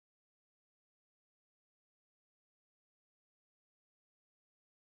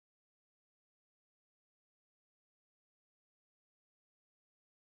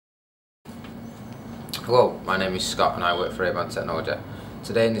Hello, my name is Scott and I work for Aban Technology.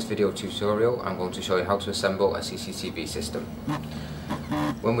 Today in this video tutorial I'm going to show you how to assemble a CCTV system.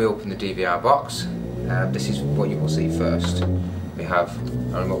 When we open the DVR box, this is what you will see first. We have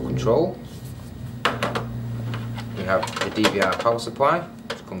a remote control, we have the DVR power supply,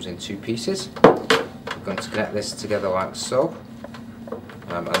 which comes in two pieces. We're going to connect this together like so,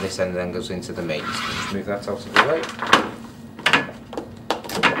 and this end then goes into the mains. Just move that out of the way.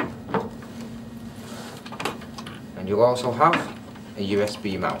 And you'll also have a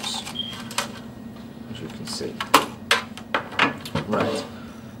USB mouse, as you can see. Right,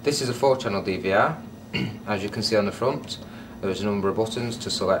 this is a 4-channel DVR. As you can see on the front, there is a number of buttons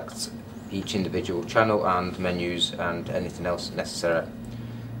to select each individual channel and menus and anything else necessary.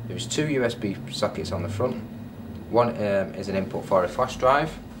 There is two USB sockets on the front. One is an input for a flash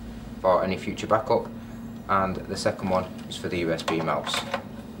drive for any future backup, and the second one is for the USB mouse,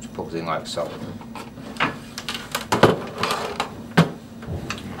 which plugs in like so.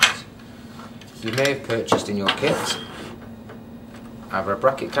 You may have purchased in your kit either a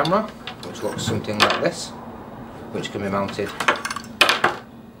bracket camera, which looks something like this, which can be mounted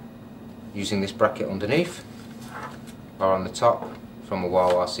using this bracket underneath, or on the top from a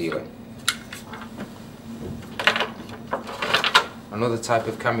wall or ceiling. Another type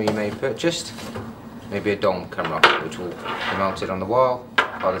of camera you may have purchased may be a dome camera, which will be mounted on the wall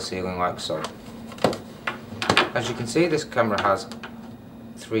or the ceiling like so. As you can see, this camera has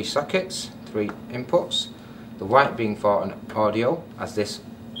three sockets, three inputs, the white being for an audio, as this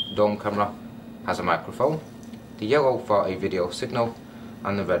dome camera has a microphone, the yellow for a video signal,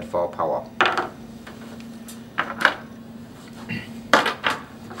 and the red for power.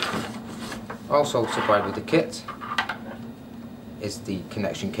 Also supplied with the kit is the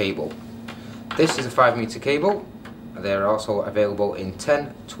connection cable. This is a 5-meter cable. They are also available in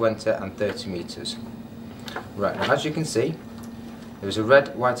 10, 20 and 30 meters. Right, now as you can see, there is a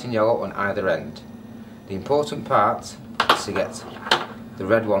red, white and yellow on either end. The important part is to get the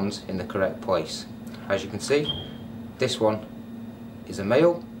red ones in the correct place. As you can see, this one is a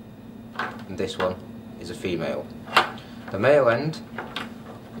male and this one is a female. The male end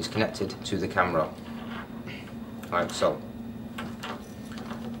is connected to the camera, like so.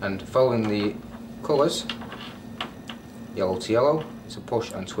 And following the colours, yellow to yellow, it's a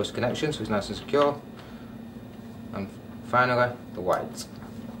push and twist connection, so it's nice and secure. And finally, the white.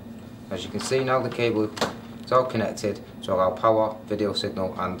 As you can see now, the cable is all connected to allow power, video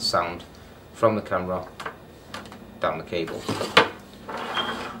signal and sound from the camera down the cable.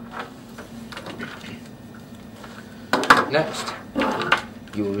 Next,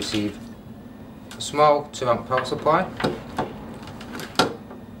 you will receive a small 2-amp power supply,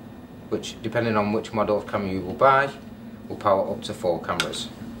 which, depending on which model of camera you will buy, will power up to 4 cameras.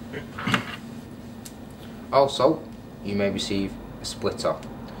 Also, you may receive a splitter.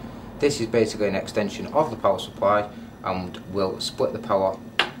 This is basically an extension of the power supply and will split the power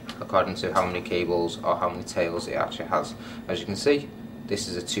according to how many cables or how many tails it actually has. As you can see, this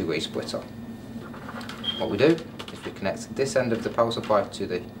is a 2-way splitter. What we do is we connect this end of the power supply to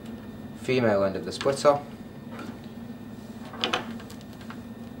the female end of the splitter,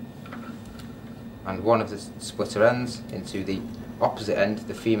 and one of the splitter ends into the opposite end,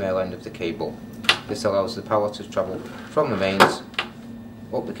 the female end of the cable. This allows the power to travel from the mains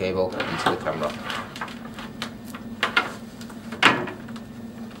up the cable into the camera.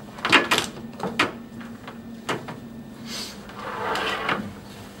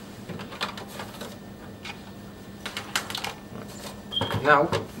 Now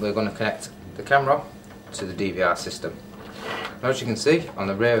we're going to connect the camera to the DVR system. Now, as you can see, on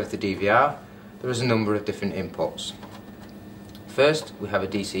the rear of the DVR there is a number of different inputs. First, we have a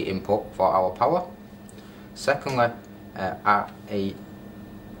DC input for our power. Secondly, a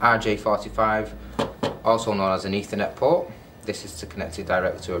RJ45, also known as an Ethernet port. This is to connect it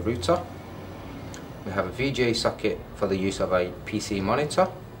directly to a router. We have a VGA socket for the use of a PC monitor.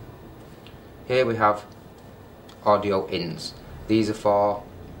 Here we have audio ins. These are for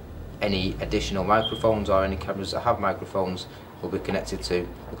any additional microphones or any cameras that have microphones will be connected to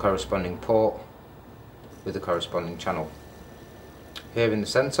the corresponding port with the corresponding channel. Here in the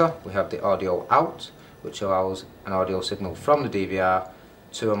centre we have the audio out, which allows an audio signal from the DVR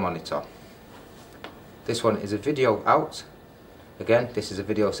to a monitor. This one is a video out. Again, this is a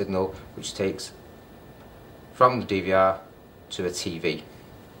video signal which takes from the DVR to a TV.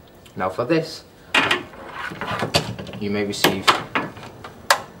 Now for this, you may receive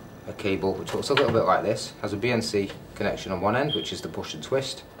a cable which looks a little bit like this, has a BNC connection on one end, which is the push and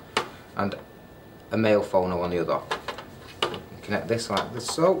twist, and a male phono on the other. You connect this like this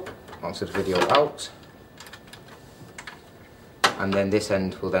so, onto the video out, and then this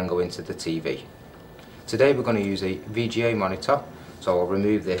end will then go into the TV. Today we're going to use a VGA monitor, so I'll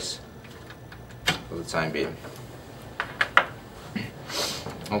remove this for the time being.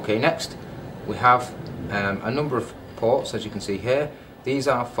 Okay, next we have a number of ports, as you can see here. These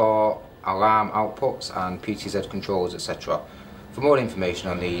are for alarm outputs and PTZ controls, etc. For more information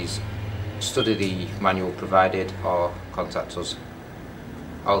on these, study the manual provided or contact us.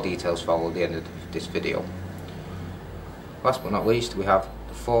 All details follow at the end of this video. Last but not least, we have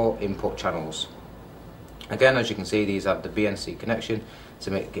the 4 input channels. Again, as you can see, these have the BNC connection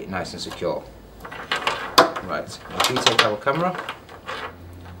to make it nice and secure. Right, if we take our camera,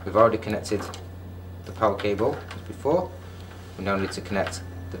 we've already connected the power cable as before. We now need to connect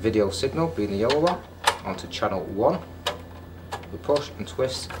the video signal, being the yellow one, onto channel 1. We push and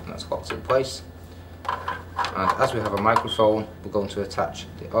twist, and that's locked in place. And as we have a microphone, we're going to attach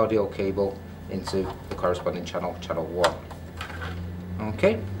the audio cable into the corresponding channel, channel 1.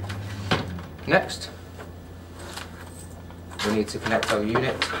 Okay, next we need to connect our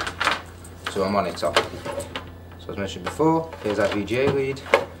unit to our monitor. So as mentioned before, here's our VGA lead.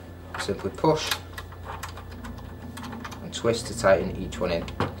 Simply push and twist to tighten each one in,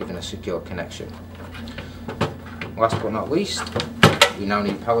 giving a secure connection. Last but not least, we now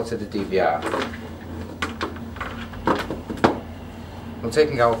need power to the DVR. We're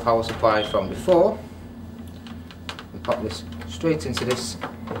taking our power supply from before. We pop this straight into this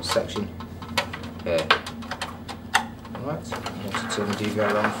section here. Alright, I'm going to turn the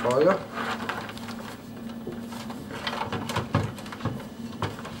DVR on for you.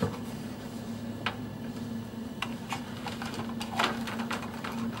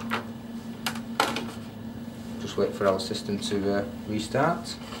 Just wait for our system to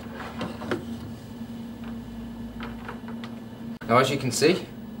restart. Now, as you can see,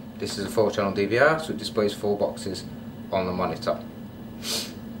 this is a 4-channel DVR, so it displays 4 boxes on the monitor.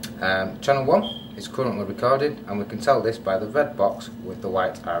 Channel 1 is currently recorded, and we can tell this by the red box with the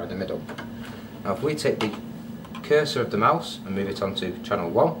white R in the middle. Now, if we take the cursor of the mouse and move it onto channel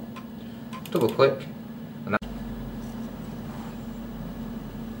 1, double click, and that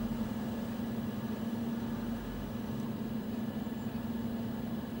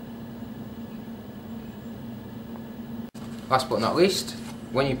last but not least,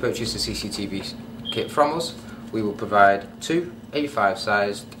 when you purchase a CCTV kit from us, we will provide 2 A5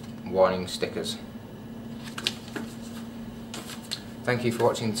 sized warning stickers. Thank you for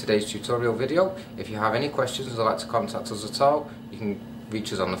watching today's tutorial video. If you have any questions or like to contact us at all, you can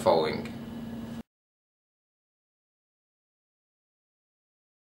reach us on the following.